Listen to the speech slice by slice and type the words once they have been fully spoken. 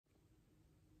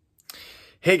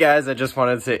Hey guys, I just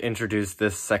wanted to introduce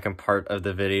this second part of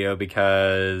the video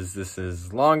because this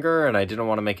is longer and I didn't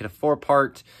want to make it a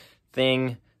 4-part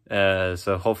thing.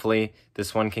 So hopefully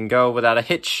this one can go without a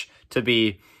hitch to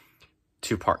be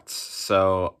 2 parts.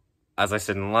 So as I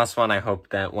said in the last one, I hope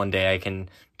that one day I can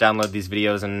download these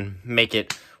videos and make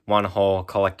it one whole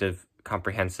collective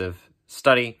comprehensive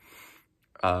study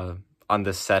on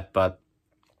this set. But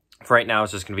for right now,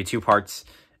 it's just going to be 2 parts.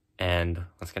 And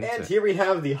let's get into it. And here we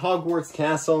have the Hogwarts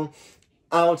castle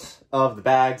out of the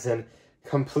bags and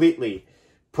completely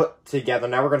put together.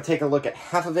 Now we're going to take a look at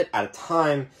half of it at a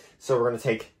time. So we're going to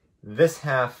take this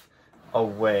half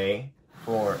away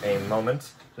for a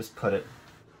moment. Just put it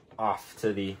off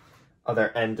to the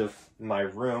other end of my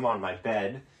room on my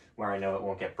bed, where I know it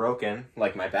won't get broken,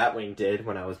 like my Batwing did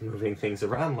when I was moving things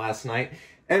around last night.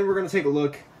 And we're going to take a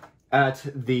look at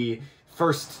the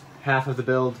first half of the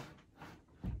build,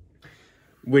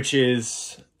 which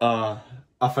is a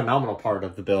phenomenal part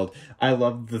of the build. I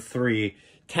love the 3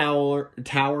 tower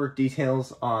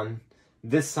details on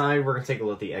this side. We're going to take a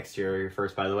look at the exterior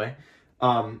first, by the way.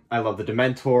 I love the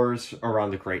Dementors around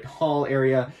the Great Hall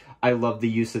area. I love the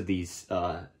use of these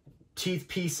teeth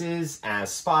pieces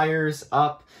as spires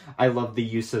up. I love the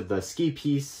use of the ski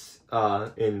piece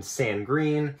in sand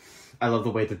green. I love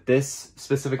the way that this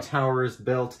specific tower is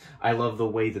built. I love the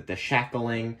way that the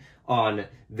shackling on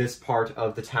this part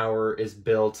of the tower is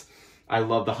built. I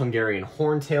love the Hungarian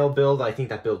horntail build. I think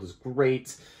that build is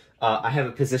great. I have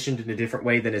it positioned in a different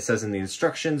way than it says in the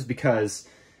instructions because,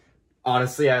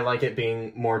 honestly, I like it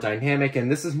being more dynamic, and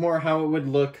this is more how it would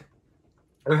look,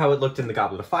 or how it looked in the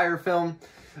Goblet of Fire film.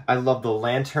 I love the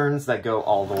lanterns that go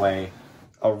all the way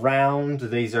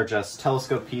around. These are just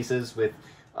telescope pieces with,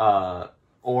 yellow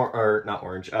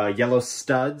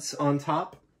studs on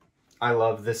top. I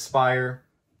love this spire.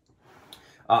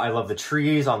 I love the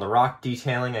trees on the rock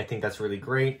detailing. I think that's really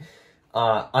great.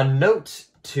 A note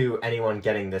to anyone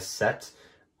getting this set,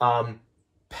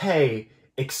 pay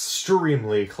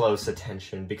extremely close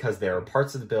attention because there are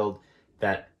parts of the build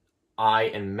that I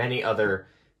and many other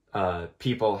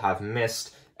people have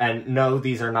missed. And no,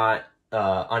 these are not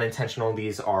unintentional.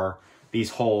 These are these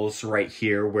holes right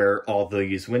here where all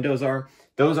these windows are.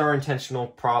 Those are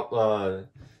intentional.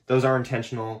 Those are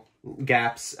intentional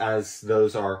gaps, as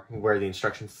those are where the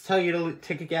instructions tell you to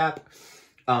take a gap.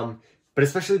 But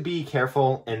especially be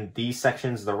careful in these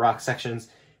sections, the rock sections.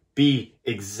 Be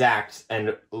exact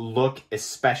and look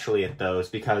especially at those,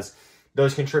 because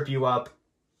those can trip you up.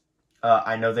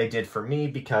 I know they did for me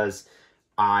because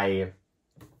I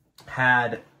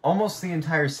had almost the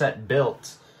entire set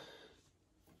built,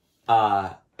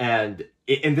 and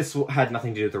this had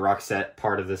nothing to do with the rock set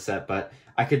part of the set, but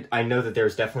I know that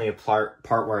there's definitely a part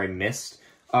where I missed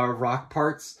rock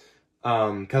parts,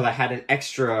 because I had an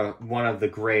extra one of the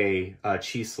gray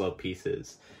cheese slope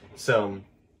pieces. So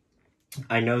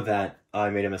I know that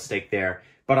I made a mistake there.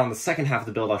 But on the second half of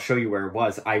the build, I'll show you where it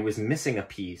was. I was missing a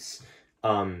piece.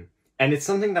 And it's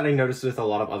something that I noticed with a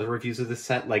lot of other reviews of this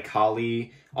set, like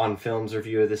Holly on Film's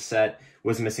review of this set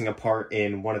was missing a part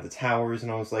in one of the towers,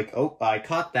 and I was like, oh, I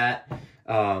caught that.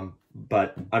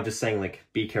 But I'm just saying, like,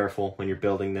 be careful when you're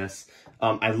building this.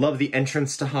 I love the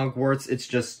entrance to Hogwarts. It's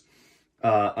just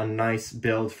a nice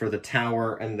build for the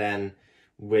tower, and then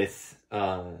with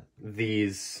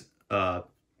these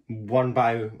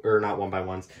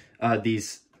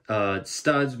these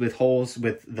studs with holes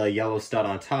with the yellow stud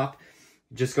on top,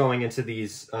 just going into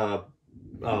these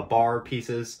bar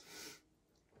pieces,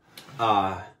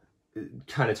 kind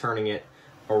of turning it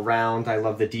around. I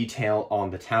love the detail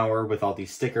on the tower with all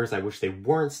these stickers. I wish they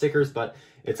weren't stickers, but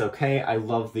it's okay. I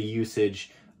love the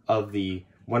usage of the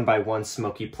 1x1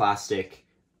 smoky plastic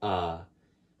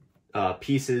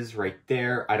pieces right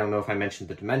there. I don't know if I mentioned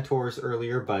the Dementors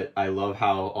earlier, but I love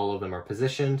how all of them are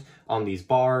positioned on these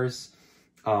bars.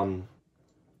 I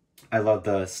love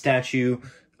the statue.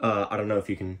 I don't know if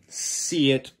you can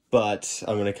see it, but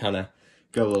I'm going to kind of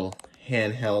go a little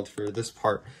handheld for this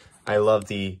part. I love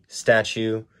the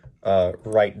statue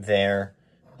right there.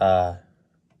 Right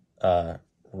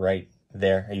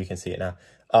there. You can see it now.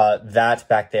 That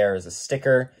back there is a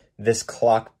sticker. This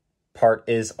clock part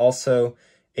is also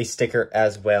a sticker,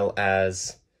 as well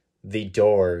as the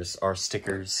doors are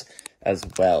stickers as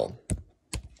well.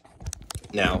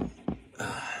 Now,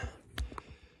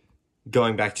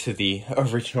 going back to the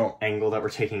original angle that we're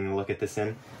taking a look at this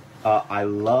in, I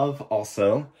love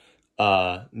also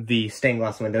the stained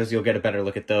glass windows. You'll get a better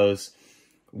look at those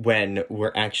when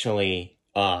we're actually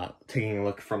taking a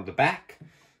look from the back.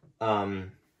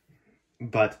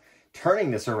 But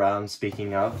turning this around,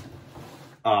 speaking of,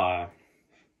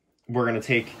 we're going to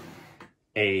take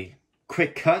a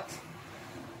quick cut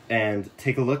and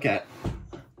take a look at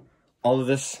all of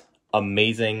this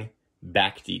amazing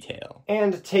back detail.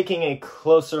 And taking a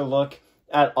closer look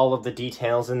at all of the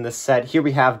details in this set, here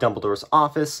we have Dumbledore's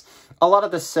office. A lot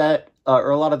of the set,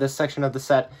 or a lot of this section of the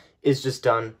set, is just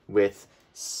done with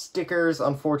stickers,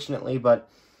 unfortunately, but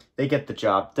they get the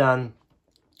job done.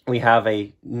 We have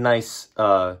a nice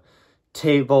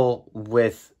table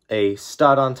with a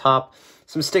stud on top,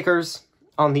 some stickers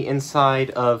on the inside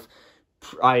of,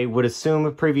 I would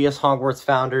assume, previous Hogwarts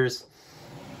founders,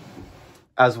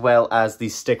 as well as the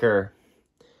sticker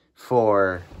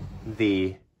for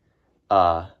the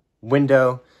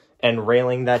window and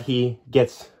railing that he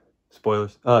gets,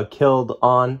 spoilers, killed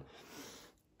on.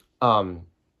 And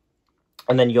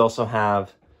then you also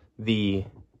have the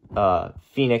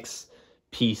Phoenix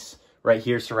piece right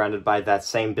here, surrounded by that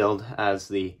same build as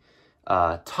the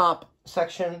top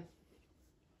section.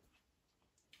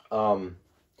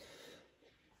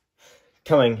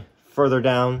 Coming further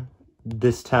down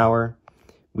this tower,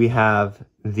 we have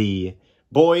the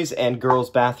boys and girls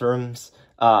bathrooms.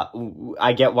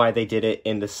 I get why they did it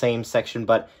in the same section,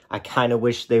 but I kind of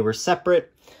wish they were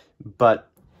separate. But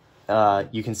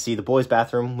you can see the boys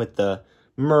bathroom with the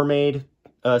mermaid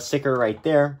sticker right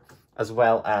there, as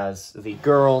well as the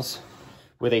girls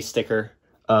with a sticker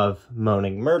of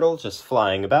Moaning Myrtle just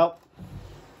flying about.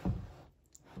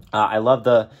 I love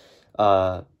the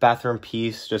bathroom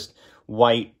piece, just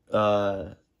white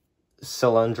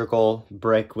cylindrical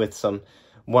brick with some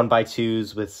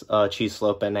 1x2s with cheese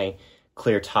slope and a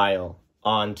clear tile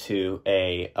onto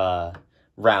a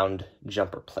round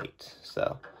jumper plate.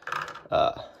 So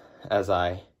as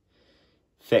I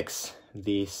fix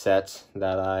the set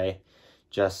that I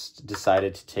just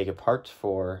decided to take apart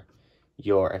for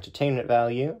your entertainment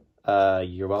value,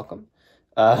 you're welcome.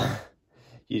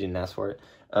 You didn't ask for it.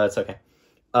 It's okay.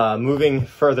 Moving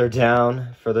further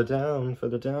down,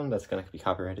 that's gonna be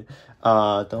copyrighted.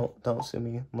 Don't sue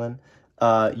me, Lynn.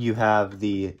 You have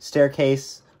the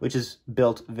staircase, which is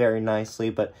built very nicely,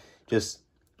 but just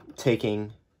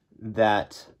taking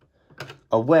that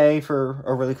away for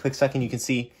a really quick second, you can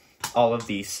see all of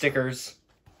the stickers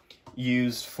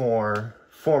used for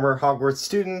former Hogwarts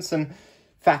students and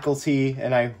faculty,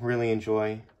 and I really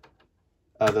enjoy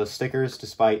those stickers,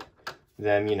 despite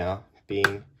them, you know,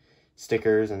 being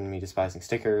stickers and me despising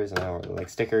stickers, and I don't really like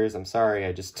stickers. I'm sorry,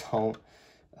 I just don't.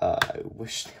 I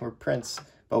wish they were prints,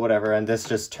 but whatever. And this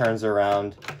just turns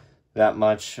around that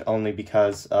much only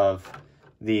because of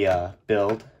the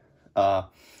build. And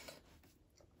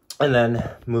then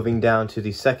moving down to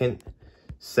the second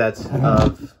set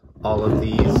of all of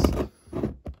these.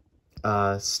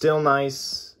 Still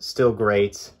nice, still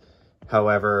great.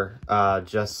 However,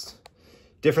 just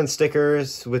different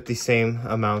stickers with the same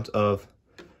amount of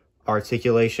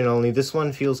articulation, only this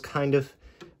one feels kind of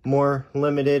more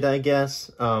limited, I guess.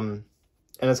 And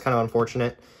it's kind of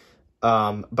unfortunate. But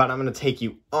I'm going to take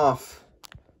you off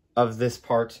of this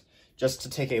part just to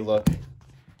take a look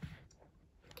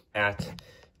at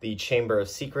the Chamber of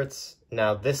Secrets.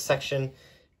 Now, this section,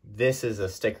 this is a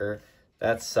sticker.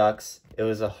 That sucks. It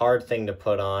was a hard thing to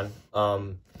put on,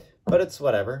 but it's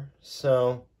whatever.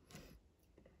 So,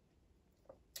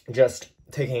 just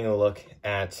taking a look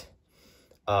at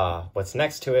what's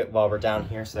next to it while we're down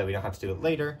here so that we don't have to do it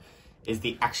later is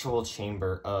the actual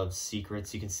Chamber of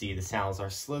Secrets. You can see the Salazar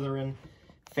Slytherin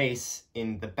face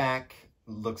in the back.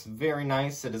 Looks very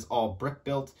nice. It is all brick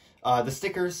built. The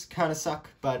stickers kind of suck,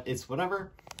 but it's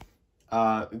whatever.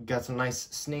 Got some nice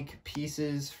snake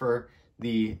pieces for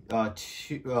the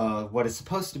what is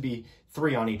supposed to be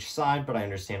 3 on each side, but I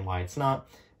understand why it's not.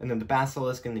 And then the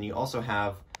basilisk, and then you also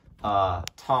have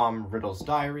Tom Riddle's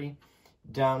diary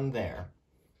down there.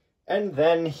 And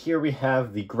then here we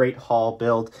have the Great Hall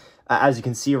build. As you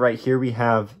can see right here, we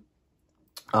have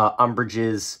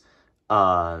Umbridge's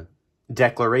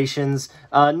declarations.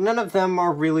 None of them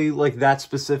are really like that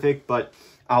specific, but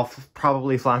I'll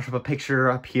probably flash up a picture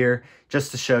up here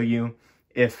just to show you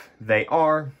if they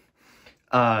are.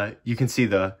 You can see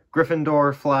the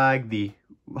Gryffindor flag, the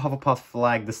Hufflepuff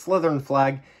flag, the Slytherin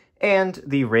flag, and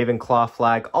the Ravenclaw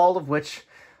flag, all of which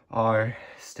are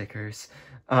stickers,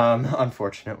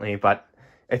 unfortunately, but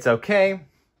it's okay.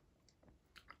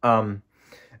 And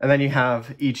then you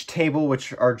have each table,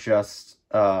 which are just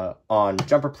on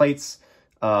jumper plates,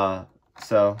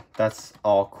 so that's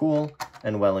all cool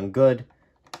and well and good.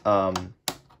 And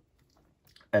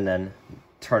then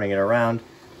turning it around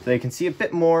so you can see a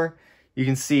bit more. You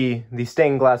can see the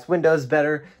stained glass windows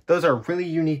better. Those are really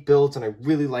unique builds, and I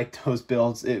really liked those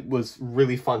builds. It was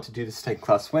really fun to do the stained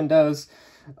glass windows.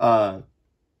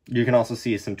 You can also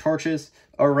see some torches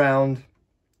around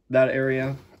that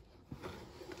area.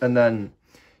 And then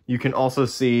you can also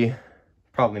see,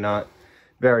 probably not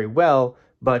very well,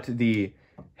 but the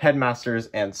headmaster's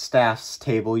and staff's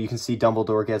table. You can see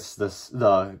Dumbledore gets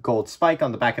the gold spike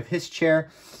on the back of his chair,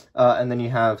 and then you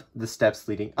have the steps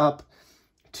leading up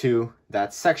to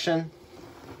that section.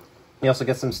 You also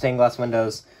get some stained glass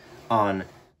windows on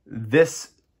this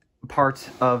part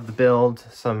of the build,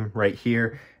 some right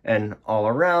here and all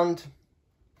around.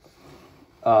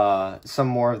 Some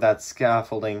more of that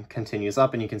scaffolding continues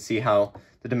up, and you can see how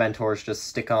the Dementors just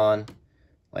stick on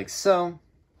like so.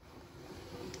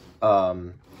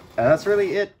 And that's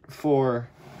really it for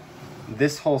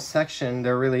this whole section.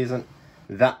 There really isn't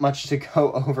that much to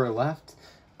go over left.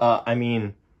 I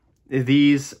mean,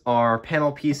 these are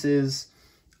panel pieces.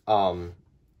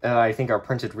 I think are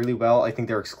printed really well. I think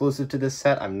they're exclusive to this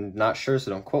set. I'm not sure, so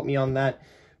don't quote me on that.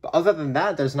 But other than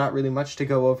that, there's not really much to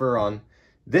go over on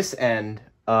this end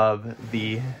of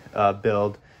the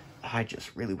build. I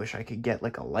just really wish I could get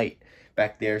like a light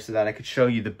back there so that I could show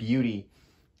you the beauty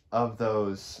of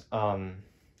those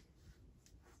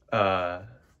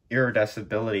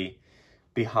iridescentibility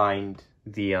behind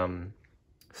the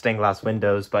stained glass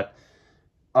windows. But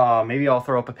maybe I'll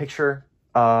throw up a picture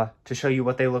to show you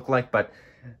what they look like. But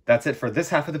that's it for this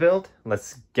half of the build.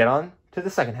 Let's get on to the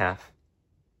second half.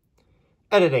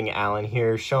 Editing Alan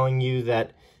here, showing you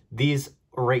that these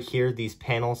right here, these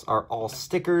panels are all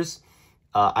stickers.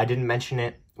 I didn't mention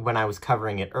it when I was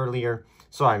covering it earlier,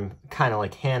 so I'm kind of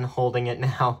like hand holding it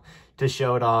now to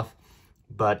show it off.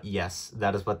 But yes,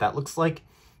 that is what that looks like.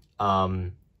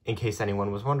 In case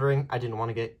anyone was wondering, I didn't want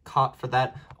to get caught for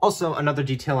that. Also, another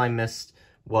detail I missed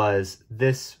was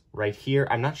this right here.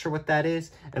 I'm not sure what that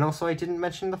is. And also, I didn't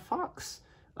mention the fox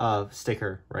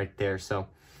sticker right there. So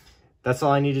that's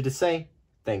all I needed to say.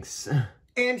 Thanks.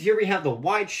 And here we have the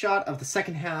wide shot of the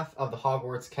second half of the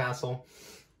Hogwarts castle.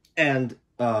 And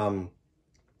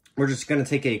we're just going to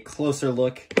take a closer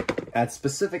look at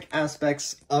specific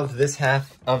aspects of this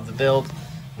half of the build.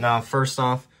 Now, first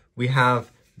off, we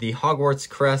have the Hogwarts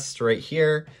crest right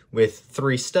here with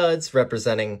 3 studs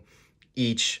representing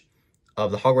each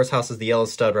of the Hogwarts houses. The yellow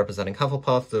stud representing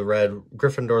Hufflepuff, the red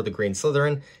Gryffindor, the green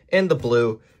Slytherin, and the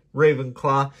blue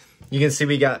Ravenclaw. You can see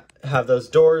we have those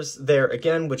doors there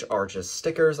again, which are just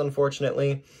stickers,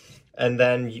 unfortunately. And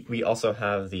then we also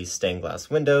have these stained glass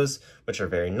windows, which are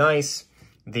very nice.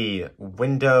 The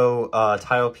window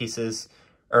tile pieces,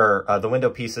 or the window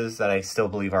pieces that I still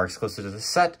believe are exclusive to the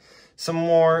set. Some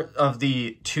more of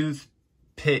the tooth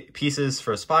pieces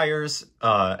for spires,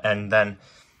 and then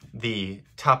the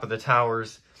top of the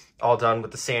towers, all done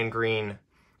with the sand green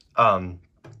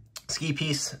ski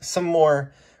piece. Some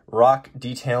more rock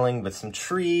detailing with some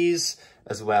trees,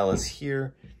 as well as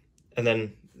here. And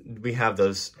then we have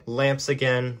those lamps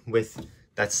again with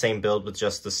that same build with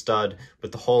just the stud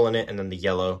with the hole in it, and then the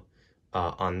yellow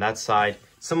on that side.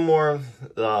 Some more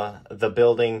of the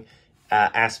building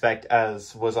aspect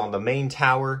as was on the main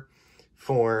tower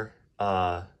for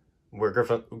where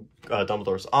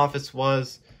Dumbledore's office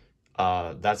was.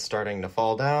 That's starting to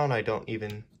fall down. I don't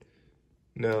even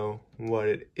know what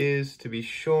it is, to be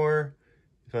sure,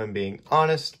 if I'm being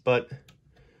honest, but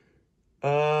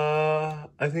I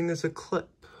think that's a clip.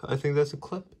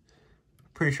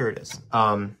 Pretty sure it is.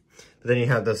 But then you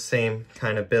have the same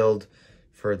kind of build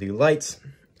for the lights.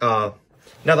 Now,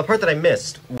 the part that I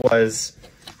missed was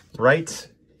right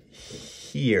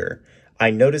here. I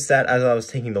noticed that as I was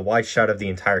taking the wide shot of the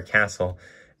entire castle,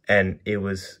 and it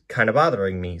was kind of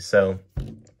bothering me. So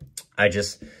I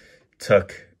just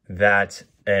took that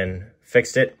and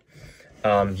fixed it.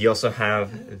 You also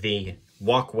have the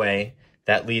walkway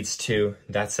that leads to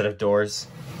that set of doors.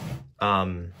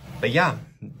 But yeah,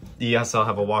 you also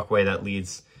have a walkway that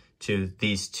leads to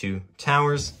these 2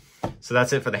 towers. So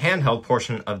that's it for the handheld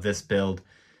portion of this build.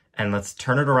 And let's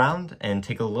turn it around and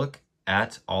take a look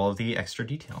at all of the extra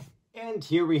detail. And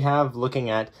here we have looking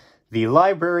at the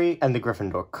library and the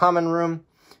Gryffindor common room.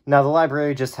 Now, the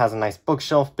library just has a nice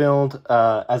bookshelf build,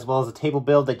 as well as a table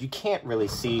build that you can't really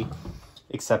see,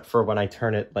 except for when I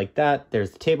turn it like that.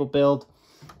 There's the table build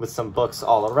with some books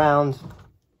all around.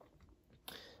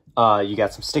 You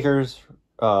got some stickers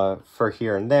for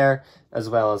here and there, as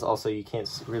well as also you can't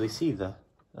really see the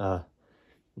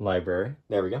library.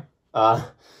 There we go.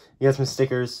 You got some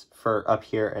stickers for up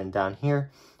here and down here,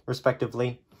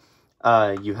 respectively.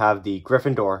 You have the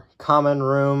Gryffindor common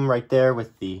room right there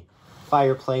with the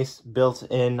fireplace built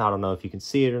in. I don't know if you can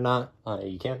see it or not.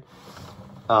 You can.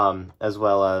 As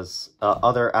well as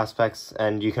other aspects.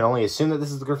 And you can only assume that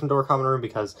this is the Gryffindor common room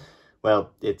because,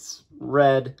 well, it's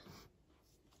red.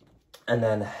 And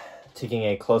then taking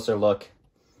a closer look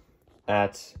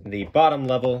at the bottom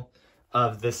level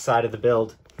of this side of the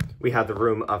build, we have the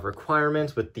Room of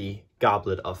Requirement with the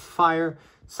Goblet of Fire,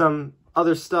 some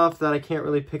other stuff that I can't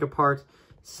really pick apart,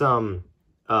 some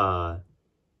Lego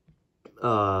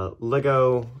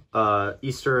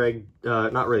Easter egg,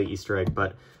 not really Easter egg,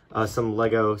 but some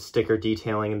Lego sticker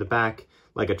detailing in the back,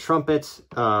 like a trumpet,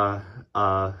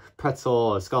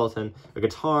 pretzel, a skeleton, a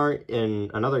guitar, and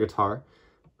another guitar.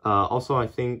 Also, I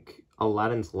think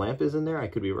Aladdin's lamp is in there. I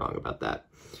could be wrong about that.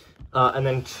 And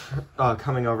then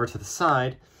coming over to the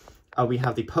side, we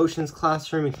have the potions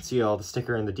classroom. You can see all the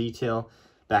sticker and the detail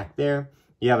back there.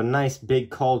 You have a nice big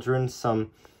cauldron,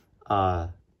 some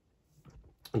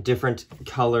different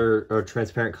color or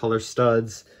transparent color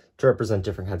studs to represent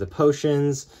different kinds of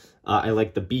potions. I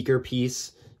like the beaker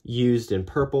piece used in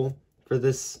purple for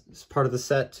this part of the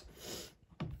set.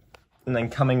 And then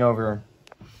coming over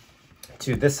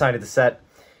to this side of the set,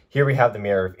 here we have the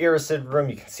Mirror of Irisyd room.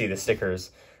 You can see the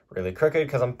stickers really crooked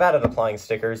because I'm bad at applying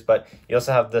stickers, but you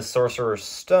also have the Sorcerer's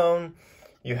Stone.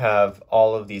 You have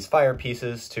all of these fire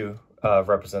pieces to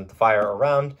represent the fire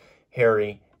around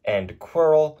Harry and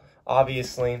Quirrell,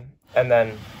 obviously. And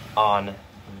then on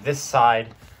this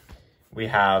side, we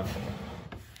have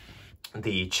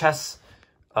the chess,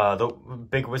 the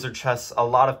big wizard chess. A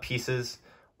lot of pieces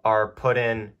are put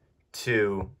in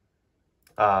to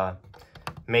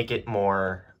make it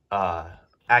more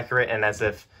accurate and as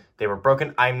if they were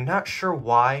broken. I'm not sure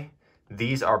why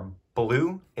these are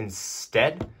blue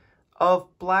instead of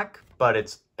black, but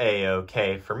it's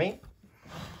a-okay for me.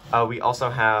 We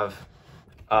also have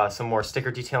some more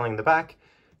sticker detailing in the back.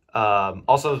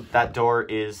 Also, that door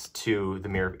is to the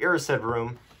Mirror of Irisyd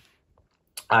room.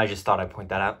 I just thought I'd point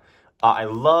that out. I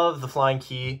love the flying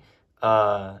key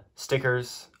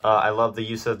stickers. I love the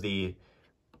use of the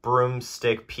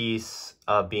broomstick piece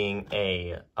being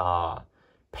a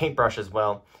paintbrush as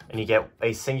well. And you get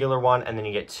a singular one, and then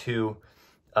you get two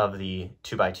of the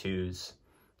 2x2s,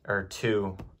 or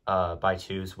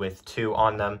 2x2s with 2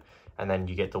 on them, and then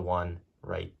you get the one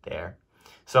right there.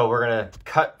 So we're gonna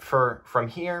cut from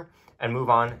here and move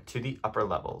on to the upper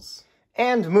levels.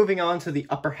 And moving on to the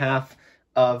upper half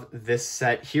of this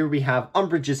set, here we have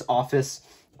Umbridge's office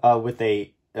with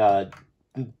a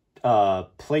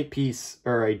plate piece,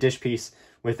 or a dish piece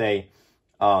with a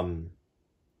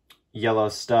yellow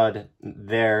stud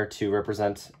there to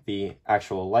represent the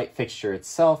actual light fixture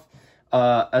itself,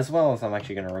 as well as I'm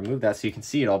actually going to remove that so you can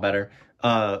see it all better.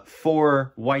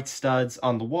 4 white studs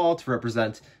on the wall to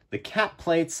represent the cat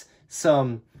plates,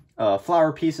 some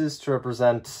flower pieces to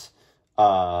represent,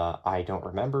 I don't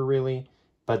remember really,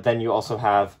 but then you also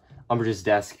have Umbridge's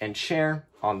desk and chair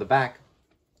on the back.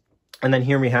 And then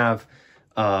here we have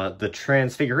the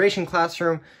Transfiguration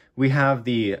classroom. We have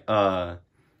the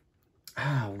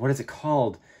what is it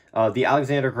called? The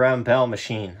Alexander Graham Bell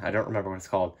machine. I don't remember what it's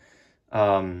called.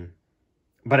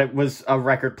 But it was a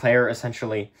record player,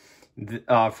 essentially,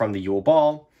 from the Yule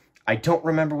Ball. I don't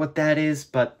remember what that is,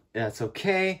 but that's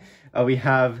okay. We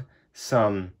have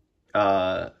some...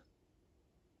 that's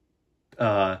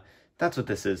what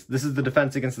this is. This is the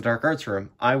Defense Against the Dark Arts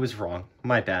room. I was wrong.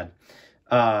 My bad.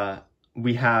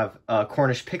 We have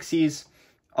Cornish pixies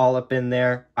all up in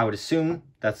there. I would assume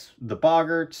that's the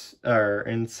Boggarts, or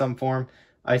in some form,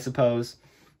 I suppose.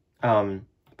 But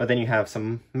then you have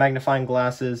some magnifying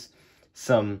glasses,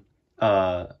 some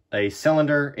a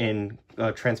cylinder in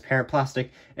transparent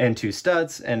plastic, and 2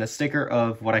 studs, and a sticker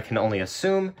of what I can only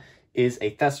assume is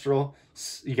a Thestral.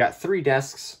 You got 3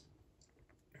 desks,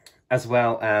 as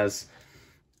well as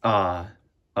a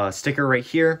sticker right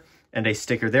here, and a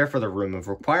sticker there for the Room of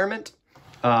Requirement.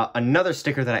 Another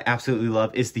sticker that I absolutely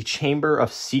love is the Chamber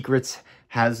of Secrets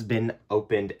has been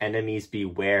opened, enemies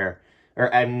beware, or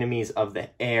enemies of the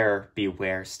air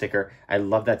beware sticker. I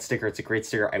love that sticker. It's a great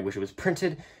sticker. I wish it was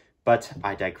printed, but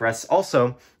I digress.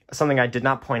 Also, something I did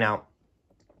not point out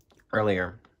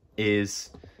earlier is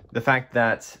the fact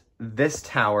that this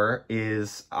tower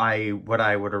is what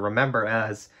I would remember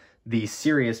as the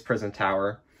Sirius Prison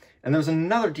Tower. And there's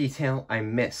another detail I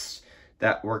missed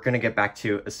that we're going to get back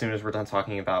to as soon as we're done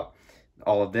talking about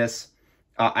all of this.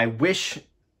 I wish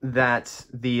that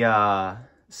the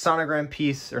sonogram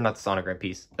piece, or not the sonogram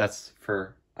piece, that's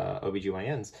for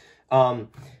OBGYNs.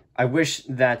 I wish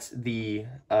that the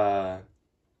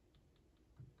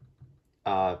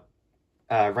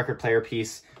record player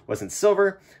piece wasn't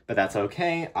silver, but that's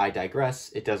okay. I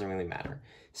digress. It doesn't really matter.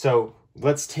 So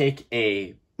let's take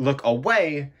a look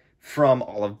away from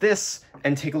all of this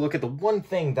and take a look at the one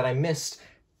thing that I missed,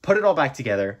 put it all back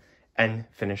together, and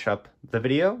finish up the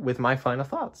video with my final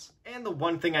thoughts. And the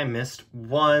one thing I missed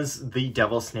was the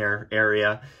Devil Snare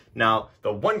area. Now,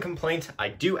 the one complaint I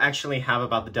do actually have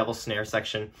about the Devil Snare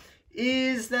section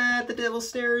is that the Devil's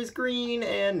Snare is green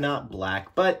and not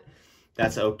black, but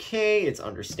that's okay, it's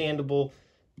understandable.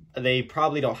 They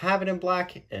probably don't have it in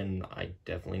black, and I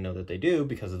definitely know that they do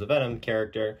because of the Venom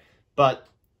character, but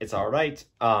it's alright,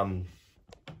 and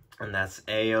that's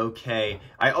a-okay.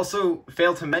 I also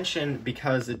failed to mention,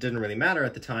 because it didn't really matter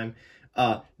at the time,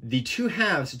 the two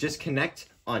halves just connect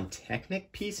on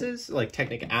Technic pieces, like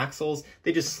Technic axles.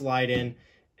 They just slide in,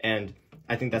 and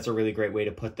I think that's a really great way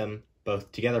to put them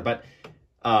both together. But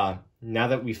now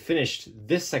that we've finished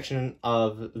this section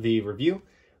of the review,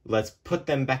 let's put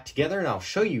them back together, and I'll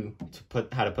show you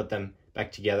how to put them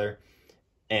back together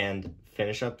and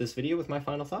finish up this video with my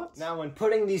final thoughts. Now, when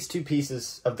putting these two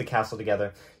pieces of the castle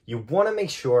together, you want to make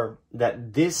sure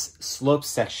that this slope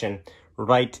section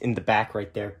right in the back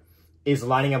right there is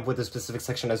lining up with a specific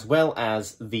section, as well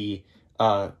as the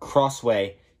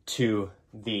crossway to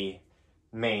the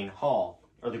main hall,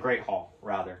 or the Great Hall,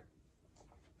 rather.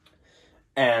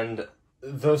 And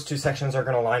those two sections are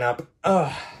going to line up.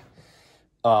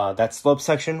 That slope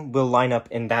section will line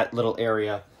up in that little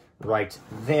area right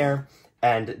there,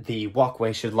 and the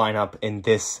walkway should line up in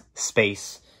this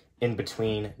space in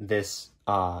between this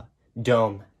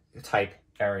dome type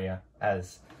area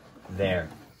as there.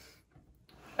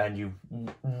 And you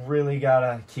really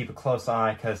gotta keep a close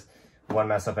eye, because one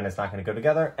mess up and it's not going to go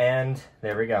together, and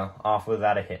there we go, off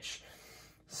without a hitch.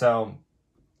 So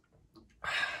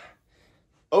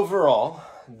overall,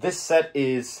 this set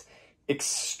is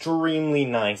extremely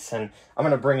nice, and I'm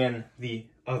going to bring in the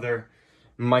other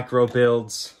micro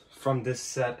builds from this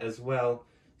set as well,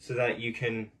 so that you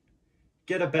can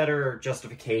get a better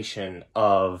justification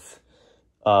of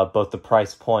both the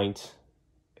price point,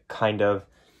 kind of,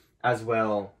 as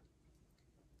well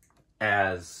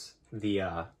as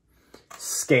the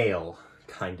scale,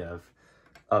 kind of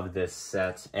this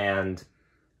set. And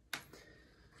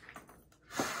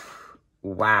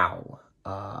wow,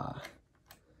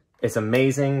 it's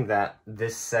amazing that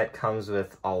this set comes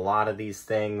with a lot of these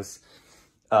things,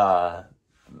 and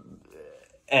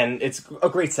it's a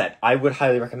great set. I would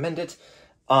highly recommend it.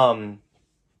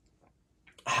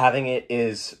 Having it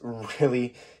is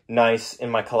really nice in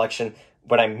my collection.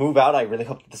 When I move out, I really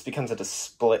hope that this becomes a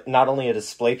display, not only a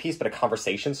display piece, but a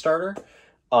conversation starter.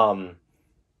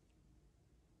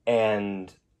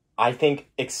 And I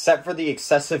think, except for the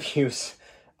excessive use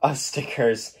of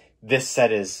stickers, this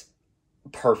set is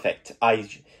perfect. I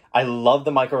love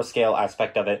the micro scale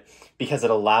aspect of it, because it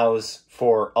allows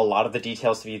for a lot of the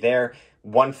details to be there.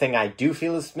 One thing I do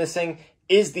feel is missing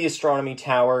is the astronomy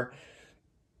tower,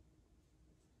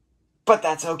 but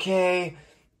that's okay.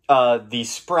 The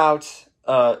sprout,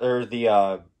 or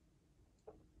the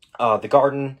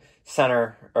garden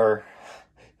center, or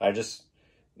I just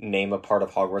name a part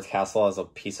of Hogwarts Castle as a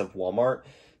piece of Walmart.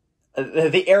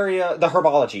 The area, the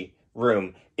herbology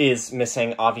room is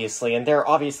missing, obviously, and there are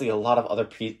obviously a lot of other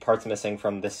parts missing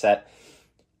from this set.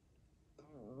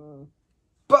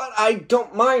 But I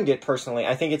don't mind it, personally.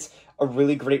 I think it's a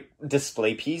really great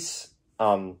display piece.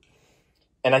 And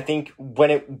I think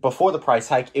before the price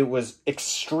hike, it was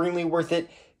extremely worth it.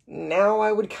 Now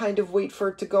I would kind of wait for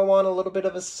it to go on a little bit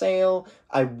of a sale.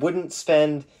 I wouldn't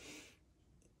spend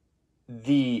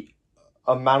the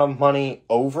amount of money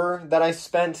over that I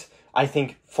spent. I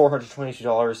think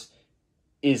 $422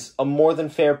 is a more than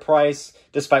fair price,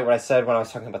 despite what I said when I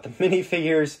was talking about the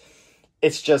minifigures.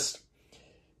 It's just,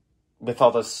 with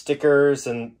all those stickers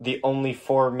and the only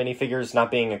 4 minifigures not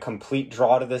being a complete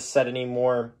draw to this set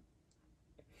anymore,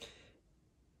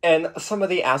 and some of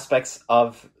the aspects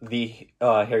of the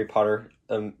Harry Potter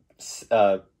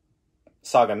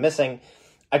saga missing,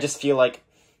 I just feel like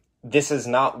this is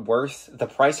not worth the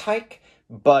price hike,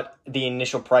 but the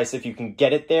initial price, if you can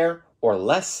get it there or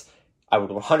less, I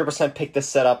would 100% pick this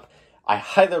set up. I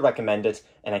highly recommend it,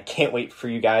 and I can't wait for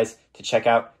you guys to check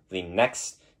out the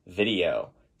next video.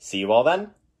 See you all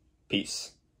then.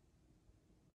 Peace.